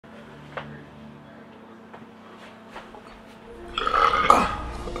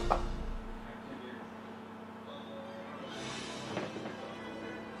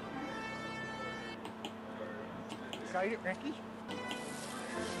excited, Ricky?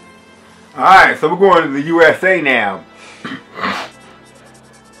 Alright, so we're going to the USA now.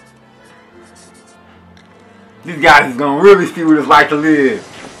 These guys is gonna really see what it's like to live.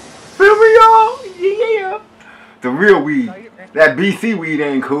 Feel me, y'all? Yeah. The real weed. That BC weed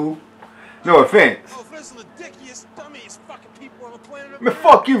ain't cool. No offense. Oh, this is the dickiest, dummiest fucking people on the planet. Man,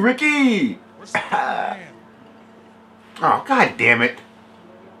 fuck you, Ricky. Oh, god damn it.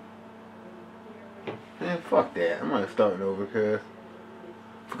 Man, fuck that. I'm gonna start it over because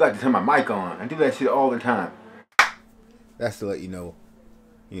I forgot to turn my mic on. I do that shit all the time. That's to let you know,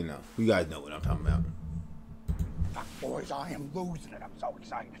 you guys know what I'm talking about. Fuck, boys, I am losing it. I'm so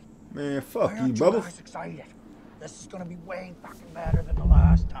excited. Man, fuck you, You Bubbles. guys excited? This is gonna be way fucking better than the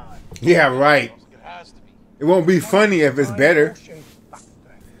last time. Yeah, right. It has to be. It won't be funny if it's better.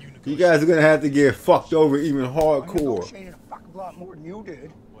 You guys are gonna have to get fucked over even hardcore. I negotiated a fucking lot more than you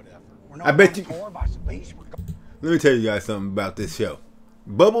did. Whatever. I bet you. Let Let me tell you guys something about this show.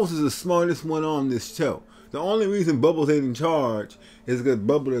 Bubbles is the smartest one on this show. The only reason Bubbles ain't in charge is because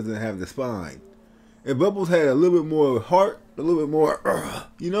Bubbles doesn't have the spine. If Bubbles had a little bit more heart, a little bit more,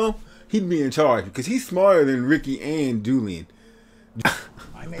 he'd be in charge because he's smarter than Ricky and Julian.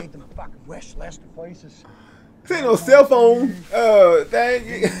 I made them fucking wish list of places. This ain't no cell phone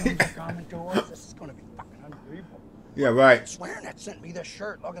thing. This is gonna be fucking unbelievable. Yeah, right. I'm swearing that sent me this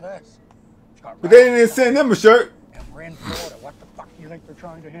shirt. Look at this. But they didn't send them a shirt. And we're in Florida. What the fuck do you think they're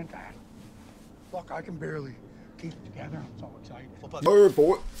trying to hint at? Look, I can barely keep it together. I'm so excited. Word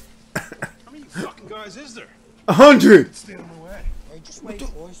for it. How many fucking guys is there? 100. Stay on my way. Hey, just wait,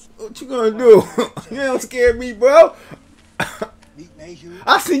 boys. What you gonna do? You don't scare me, bro. Meet Mayhew.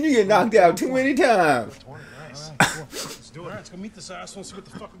 I seen you get knocked out too many times. Nice. Let's do it. Alright, let's go meet this asshole and see what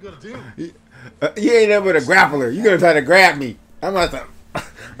the fuck we gotta do. You ain't never a grappler. You gonna try to grab me. I'm about to.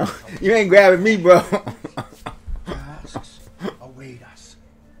 You ain't grabbing me, bro. Tasks await us.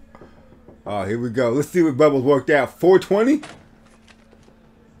 Oh, here we go. Let's see what Bubbles worked out. 420?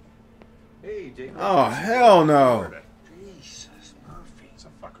 Hey, Jake. Oh, hell no. Jesus, Murphy. Is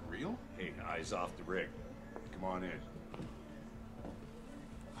that fucking real? Hey, eyes off the rig. Come on in.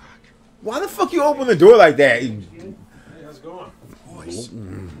 Why the fuck you open the door like that? Hey, how's it going? Boys.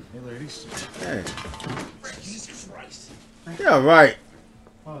 Hey, ladies. Hey. Jesus Christ. Yeah, right.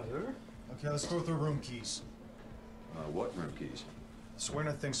 Oh, there? Okay, let's go with our room keys. What room keys?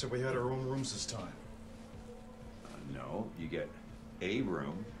 Swearna thinks that we had our own rooms this time. No, you get a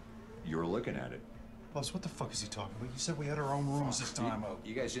room. You're looking at it. Boss, what the fuck is he talking about? You said we had our own rooms this time.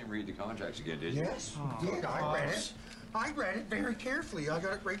 You guys didn't read the contracts again, did you? Yes, we did. I read it. I read it very carefully. I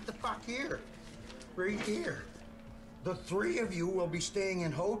got it right the fuck here. Right here. The three of you will be staying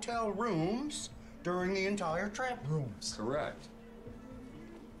in hotel rooms during the entire trip. Rooms. Correct.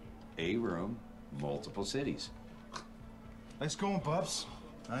 A room, multiple cities. Nice going, Bubs.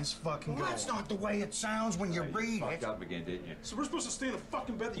 Nice fucking Well, going. that's not the way it sounds when you read Fucked it. up again, didn't you? So we're supposed to stay in the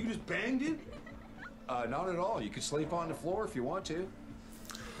fucking bed that you just banged in? Not at all. You can sleep on the floor if you want to.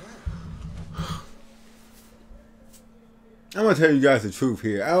 I'm gonna tell you guys the truth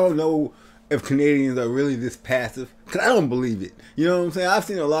here. I don't know if Canadians are really this passive, cause I don't believe it. You know what I'm saying? I've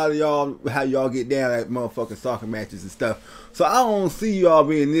seen a lot of y'all, how y'all get down at motherfucking soccer matches and stuff. So I don't see y'all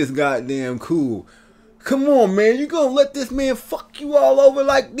being this goddamn cool. Come on, man. You gonna let this man fuck you all over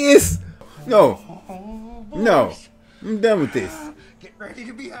like this? No. No. I'm done with this. Get ready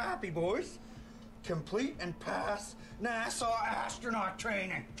to be happy, boys. Complete and pass NASA astronaut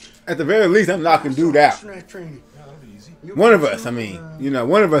training. At the very least, I'm knocking dude out. Astronaut training. Yeah, that'll be easy. One of us, I mean.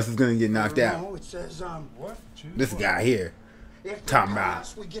 One of us is gonna get knocked out. No, it says, What? This guy here. if we Talking about.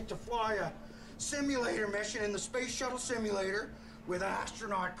 pass, we get to fly a simulator mission in the Space Shuttle Simulator with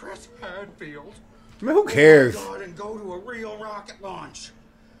astronaut Chris Hadfield. Man, who cares? Oh my God, and go to a real rocket launch.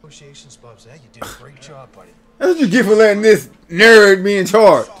 Negotiations, Bubs. Yeah, you did a great job, buddy. That's what you get for letting this nerd be in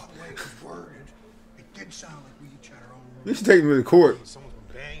charge. Saw the way it was worded. It did sound like we each had our own You should take him to the court. Someone's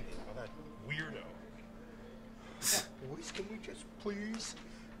been banging by that weirdo. Boys, can we just please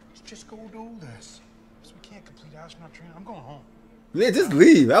just go do this? So we can't complete astronaut training. I'm going home. Yeah, just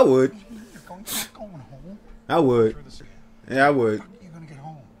leave. I would. You're not going home. I would. Through this. Yeah, I would. You're gonna get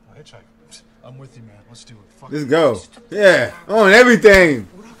home. Hitchhiker. I'm with you, man. Let's do it. Fuck Let's it. go. Yeah, on everything.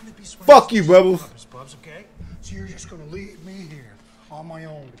 We're not gonna be Fuck you, Bubbles. Bubs, okay? So you're just gonna leave me here on my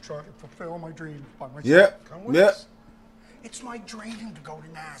own to try to fulfill my dreams by myself. Yep. Come with Yep. us. It's my dream to go to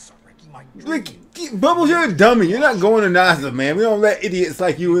NASA, Ricky. My dream. Rick, Bubbles, you're a dummy. You're not going to NASA, man. We don't let idiots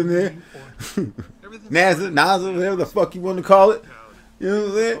like you in there. NASA, whatever the fuck you want to call it. You know what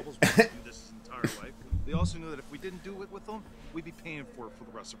I'm saying? Bubbles wanted to do this his entire life. They also knew that if we didn't do it with them, we'd be paying for it for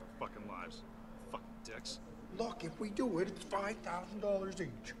the rest of our fucking lives. Fucking dicks. look, if we do it, it's $5,000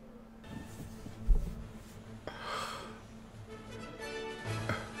 each.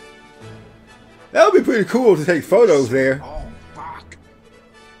 That would be pretty cool to take photos there. Oh, fuck.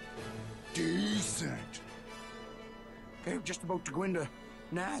 Decent. Okay, we're just about to go into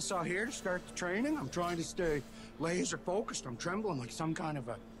Nassau here to start the training. I'm trying to stay laser focused. I'm trembling like some kind of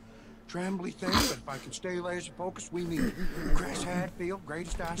a trembly thing, but if I can stay laser focused, we meet Chris Hadfield,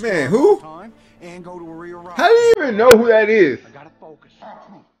 greatest astronaut Man, of who? all time, and go to a real rock. How do you even know who that is? I gotta focus. Touch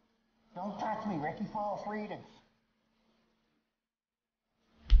me. Don't touch me, Ricky. False readings.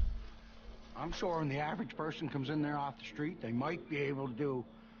 I'm sure when the average person comes in there off the street, they might be able to do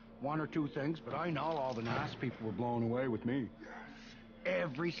one or two things, but I know all the nice people were blown away with me.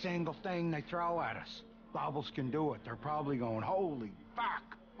 Every single thing they throw at us, Bubbles can do it. They're probably going, holy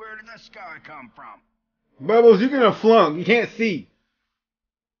fuck, where did this guy come from? Bubbles, you're gonna flunk. You can't see.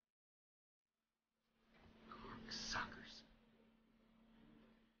 Suckers.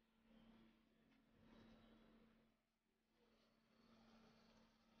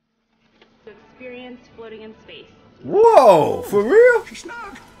 To experience floating in space. Whoa, for real? She's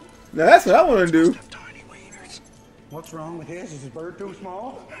snug. Now that's what I want to do. Have tiny wieners. What's wrong with his? Is his bird too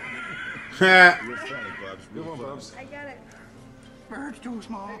small? Ha. Good one, Bubs. I get it. Bird's too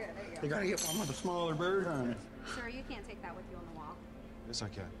small. You gotta get one with a smaller bird on it. Sir, you can't take that with you on the wall. Yes, I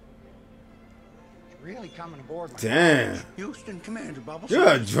can. It's really coming aboard my Damn. Houston, Commander Bubbles. You're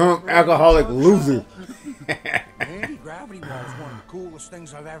a drunk, alcoholic loser. Anti-gravity wall is one of the coolest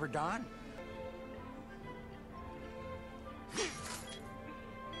things I've ever done.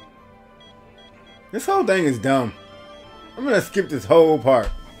 This whole thing is dumb. I'm gonna skip this whole part.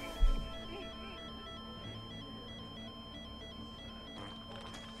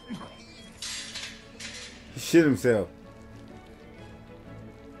 He shit himself.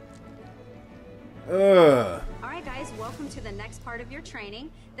 Alright guys, welcome to the next part of your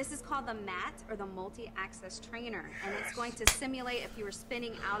training. This is called the MAT, or the Multi-Access Trainer, and it's going to simulate if you were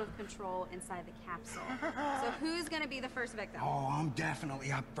spinning out of control inside the capsule. So who's going to be the first victim? Oh, I'm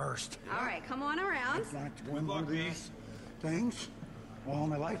definitely up first. Alright, come on around. I wanted to win one of these things. All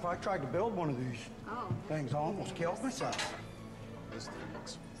my life, I tried to build one of these Oh. things. I almost killed myself. This thing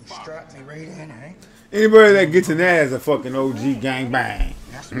looks You strapped me right in, eh? Anybody that gets in that is a fucking OG gang bang.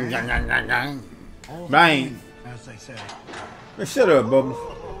 Yes, Gang man. gang gang gang. All the Bang. thing, as they say. Man, shut up, Bubbles.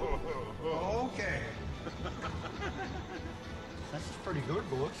 Okay. This is pretty good,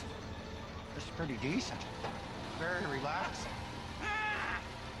 boys. This is pretty decent. Very relaxing.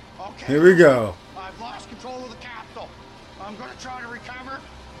 Okay. Here we go. I've lost control of the capsule. I'm gonna try to recover.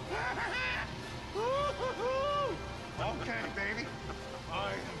 Okay, baby.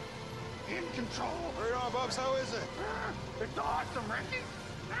 I am in control. Right on, Bubs. How is it? It's awesome, Ricky.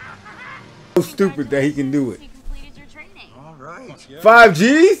 So stupid that he can do it. You completed your training. All right. 5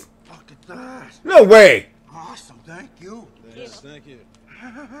 G's? Look at that. No way. Awesome. Thank you. Yes, thank you.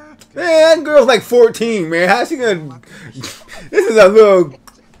 Man, that girl's like 14, man. How's she gonna... This is a little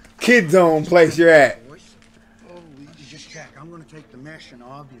kid zone place you're at. Boys. Oh, we need to just check. I'm gonna take the mission,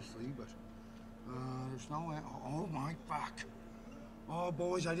 obviously, but there's no. Oh my fuck. Oh,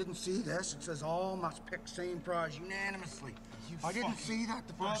 boys, I didn't see this. It says all must pick same prize unanimously. I didn't see that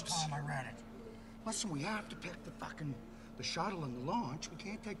the first time I read it. Listen, we have to pick the shuttle and the launch. We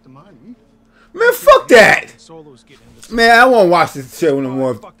can't take the money. Man, fuck that. Solo's getting in this. Man, I won't watch this show no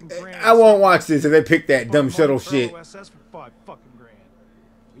more. I won't watch this if they pick that dumb shuttle shit. SS for $5 fucking grand.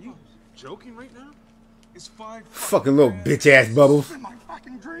 Are you joking right now? It's $5 Fucking little bitch ass Bubbles. It's been my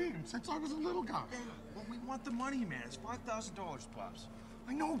fucking dream since I was a little guy. Well, we want the money, man. It's $5,000, Pops.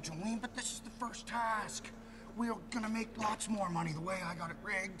 I know, Julian, but this is the first task. We're gonna make lots more money the way I got it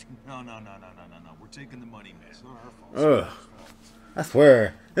rigged. No. We're taking the money, man. It's not our fault. Ugh. I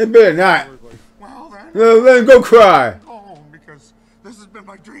swear. They better not. Well, then, Let him go cry. go home because this has been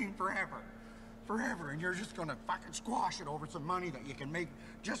my dream forever. Forever, and you're just gonna fucking squash it over some money that you can make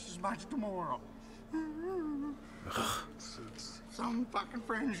just as much tomorrow. Some fucking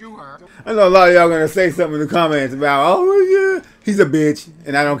friends you are. I know a lot of y'all gonna say something in the comments about, oh yeah, he's a bitch,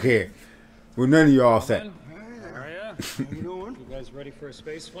 and I don't care. Well, none of y'all said. How are ya? How you doing? You guys ready for a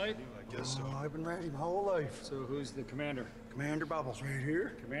space flight? I guess so. Oh, I've been ready my whole life. So who's the commander? Commander Bubbles right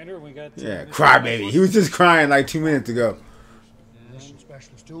here. Commander, we got... Yeah, crybaby. He was just crying like 2 minutes ago. Mission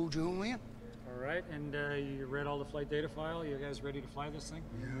specialist too, Julian. All right, and you read all the flight data file? You guys ready to fly this thing?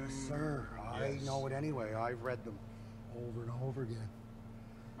 Yes, sir. I know it anyway. I've read them over and over again.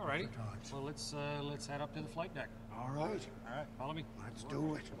 All righty. times. Well, let's head up to the flight deck. All right. All right, follow me. Let's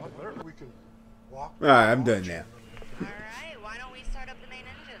do it. We can walk. Alright, I'm done now. All right, why don't we start up the main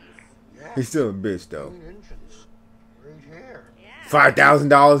engines? Yeah. He's still a bitch though. Green engines. Right here.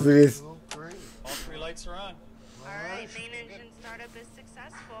 $5,000 for this. 2, 3. All three lights are on. All right, main engine startup is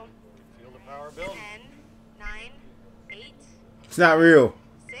successful. Feel the power build. 10, 9, 8, It's not real.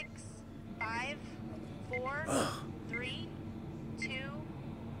 6, 5, 4, 3, 2,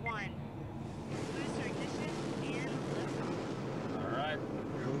 1. Booster ignition and liftoff. All right.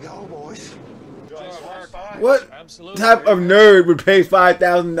 Here we go, boys. Nice work. What Absolutely. type of nerd would pay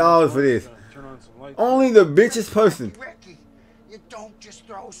 $5,000 for this? Turn on some lights. Only the bitchest person. Ricky, you don't just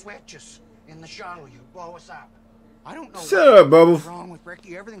throw switches in the shuttle. You blow us up. I don't know Shut up, Bubbles. what's wrong with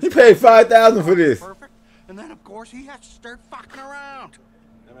Ricky. Everything's He paid $5,000 for this. perfect. And then, of course, he has to start fucking around.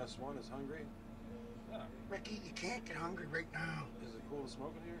 MS1 is hungry. Ricky, you can't get hungry right now. Is it cool to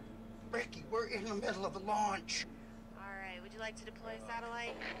smoke in here? Ricky, we're in the middle of a launch. All right, would you like to deploy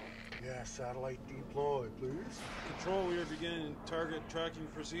satellite? Yeah, satellite deploy, please. Control, we are beginning target tracking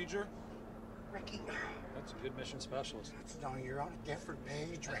procedure. Ricky, That's a good mission specialist. no, you're on a different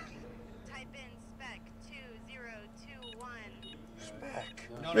page, Ricky. Type in spec 2021. Spec.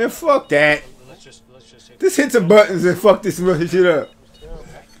 No, Man, fuck that. Let's just hit. Just hit some buttons and fuck this shit up.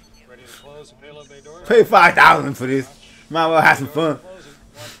 Ready to close the payload bay door. Pay $5,000 for this. Might as well have some fun. Close it.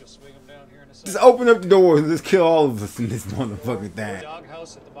 Watch us swing them down here in a Just second. open up the doors and just kill all of us in this motherfucking thing.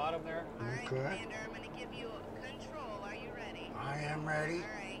 Doghouse at the bottom there. All right, Okay. Commander, I'm going to give you control. Are you ready? I am ready. All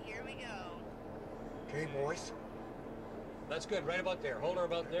right, here we go. Okay, boys. That's good. Right about there. Hold her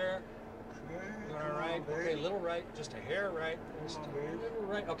about there. Doing all right. Okay, little right. Just a hair right. Just a little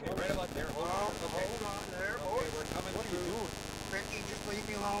right. Okay, right about there. Hold on. Okay. Hold on there, Okay, boys. we're coming What are you through. doing? Ricky, just leave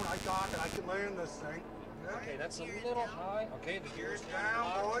me alone. I got it. I can land this thing. Okay, that's a little high. Okay, the gear's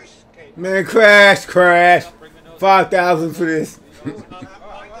Down, boys. Okay. Man, crash. Bring the nose 5,000 for this. I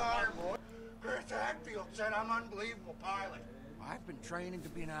got her, boy. Chris Hadfield said I'm an unbelievable pilot. I've been training to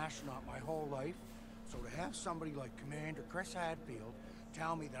be an astronaut my whole life, so to have somebody like Commander Chris Hadfield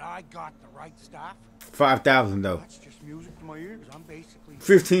tell me that I got the right stuff, $5,000 though. that's just music to my ears. I'm basically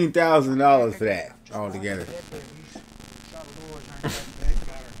 $15,000 for that altogether. Shuttle doors aren't that big.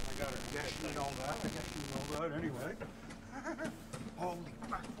 I got her. Yes, you know that. I guess you know that anyway. Holy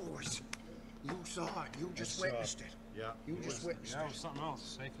fuck, boys. You saw it. You just witnessed it. Yeah. You just witnessed That it. was something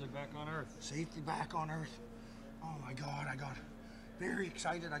else. Safely back on Earth. Safely back on Earth. Oh my God, I got very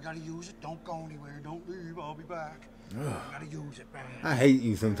excited. I gotta use it. Don't go anywhere. Don't leave. I'll be back. I gotta use it, man. I hate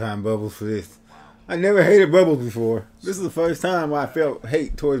you sometime, Bubbles, for this. I never hated Bubbles before. This is the first time where I felt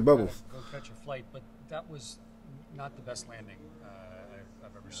hate towards Bubbles. Go catch a flight, but that was not the best landing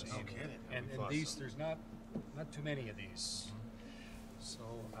I've ever seen. kidding. And Fuss. these, there's not too many of these. So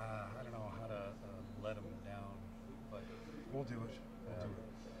I don't know how to let them down, but We'll do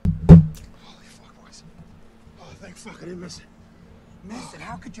it. Holy fuck, boys. Oh, thank fuck I didn't miss it. Miss it?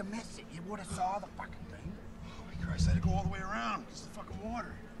 How could you miss it? You would have saw the fucking thing. Holy Christ, I had to go all the way around because of the fucking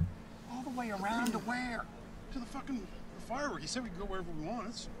water. All the way around to where? To the fucking firework. He said we could go wherever we want.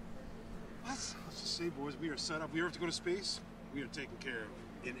 Let's just say, boys, we are set up. We have to go to space. We are taken care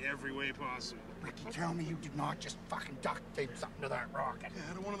of in every way possible. Ricky, tell me you did not just fucking duct tape something to that rocket. Yeah, I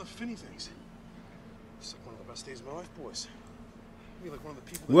had one of the finny things. It's like one of the best days of my life, boys. Be like one of the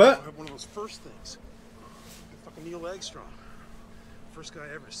people that What? have one of those first things. Like fucking Neil Armstrong. First guy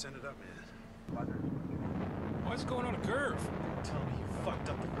ever to send it up, man. What's going on a curve? Tell me you fucked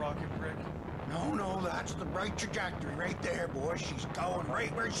up the rocket, Rick. No, that's the right trajectory right there, boy. She's going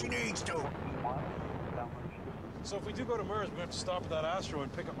right where she needs to. So if we do go to Mars, we have to stop at that asteroid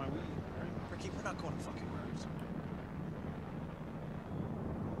and pick up my weed. Right? Ricky, we're not going to fucking Mars.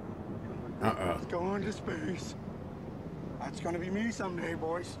 Going to space. That's gonna be me someday,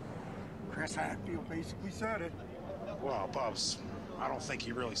 boys. Chris Hadfield basically said it. Well, Bubs, I don't think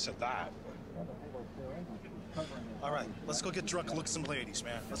he really said that. All right, let's go get drunk and look at some ladies,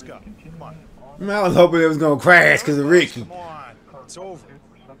 man. Let's go. Come on. Man, I was hoping it was gonna crash because of Ricky. Come on. It's over.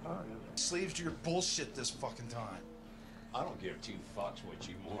 Slaves to your bullshit this fucking time. I don't give two fucks what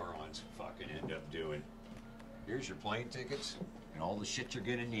you morons fucking end up doing. Here's your plane tickets and all the shit you're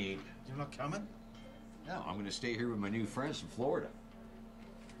gonna need. You're not coming? No, I'm gonna stay here with my new friends from Florida.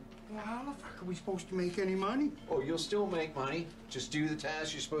 Well, how the fuck are we supposed to make any money? Oh, you'll still make money. Just do the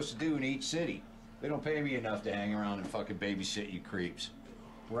tasks you're supposed to do in each city. They don't pay me enough to hang around and fucking babysit you creeps.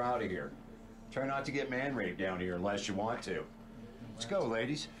 We're out of here. Try not to get man raped down here unless you want to. Let's go,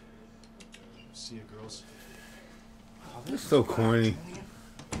 ladies. See you, girls. It's so corny.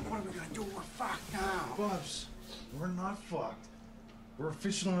 What are we gonna do? We're fucked now. Bubs, we're not fucked. We're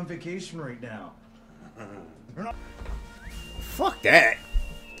officially on vacation right now. Fuck that.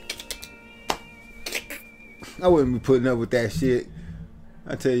 I wouldn't be putting up with that shit.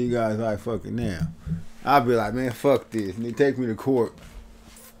 I tell you guys like fucking now. I'll be like, man, fuck this. And they take me to court.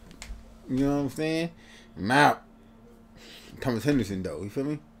 You know what I'm saying? I'm out. Thomas Henderson, though. You feel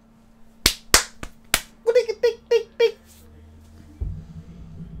me?